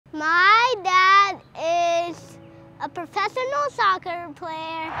a professional soccer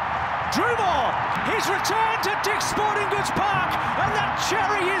player. Drew Moor, he's returned to Dick's Sporting Goods Park, and that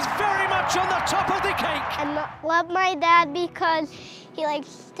cherry is very much on the top of the cake. I love my dad because he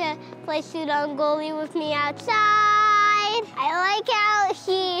likes to play shoot on goalie with me outside. I like how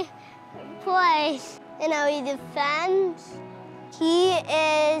he plays and how he defends. He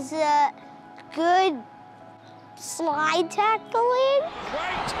is good slide tackling.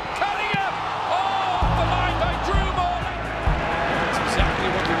 Great, cutting up, off the line by Drew Moor. That's exactly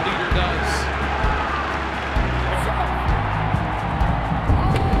what your leader does.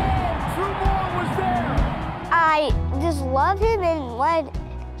 Drew Moor was there. I just love him, and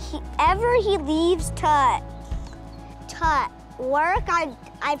whenever he leaves to work, I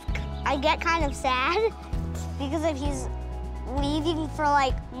get kind of sad because if he's leaving for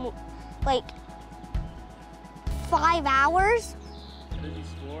like 5 hours. Does he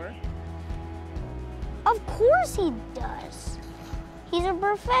score? Of course he does. He's a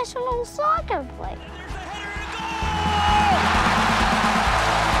professional soccer player.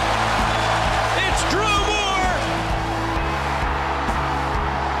 It's Drew Moor!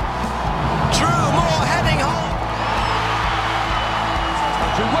 Drew Moor heading home.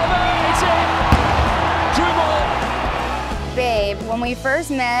 Drew Weber, it's in. Drew Moor. Babe, when we first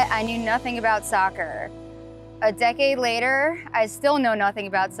met, I knew nothing about soccer. A decade later, I still know nothing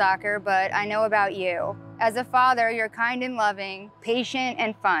about soccer, but I know about you. As a father, you're kind and loving, patient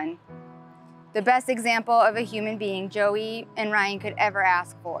and fun. The best example of a human being Joey and Ryan could ever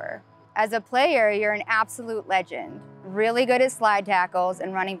ask for. As a player, you're an absolute legend. Really good at slide tackles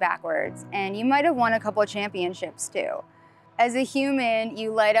and running backwards, and you might have won a couple championships too. As a human,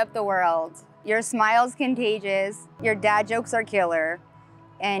 you light up the world. Your smile's contagious, your dad jokes are killer,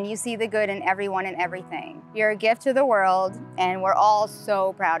 and you see the good in everyone and everything. You're a gift to the world, and we're all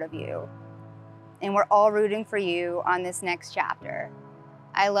so proud of you. And we're all rooting for you on this next chapter.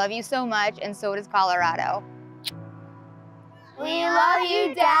 I love you so much, and so does Colorado. We love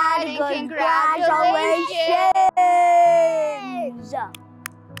you, Dad, and congratulations!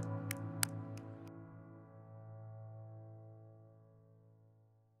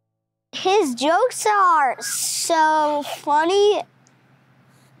 His jokes are so funny.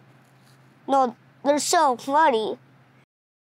 No, they're so funny.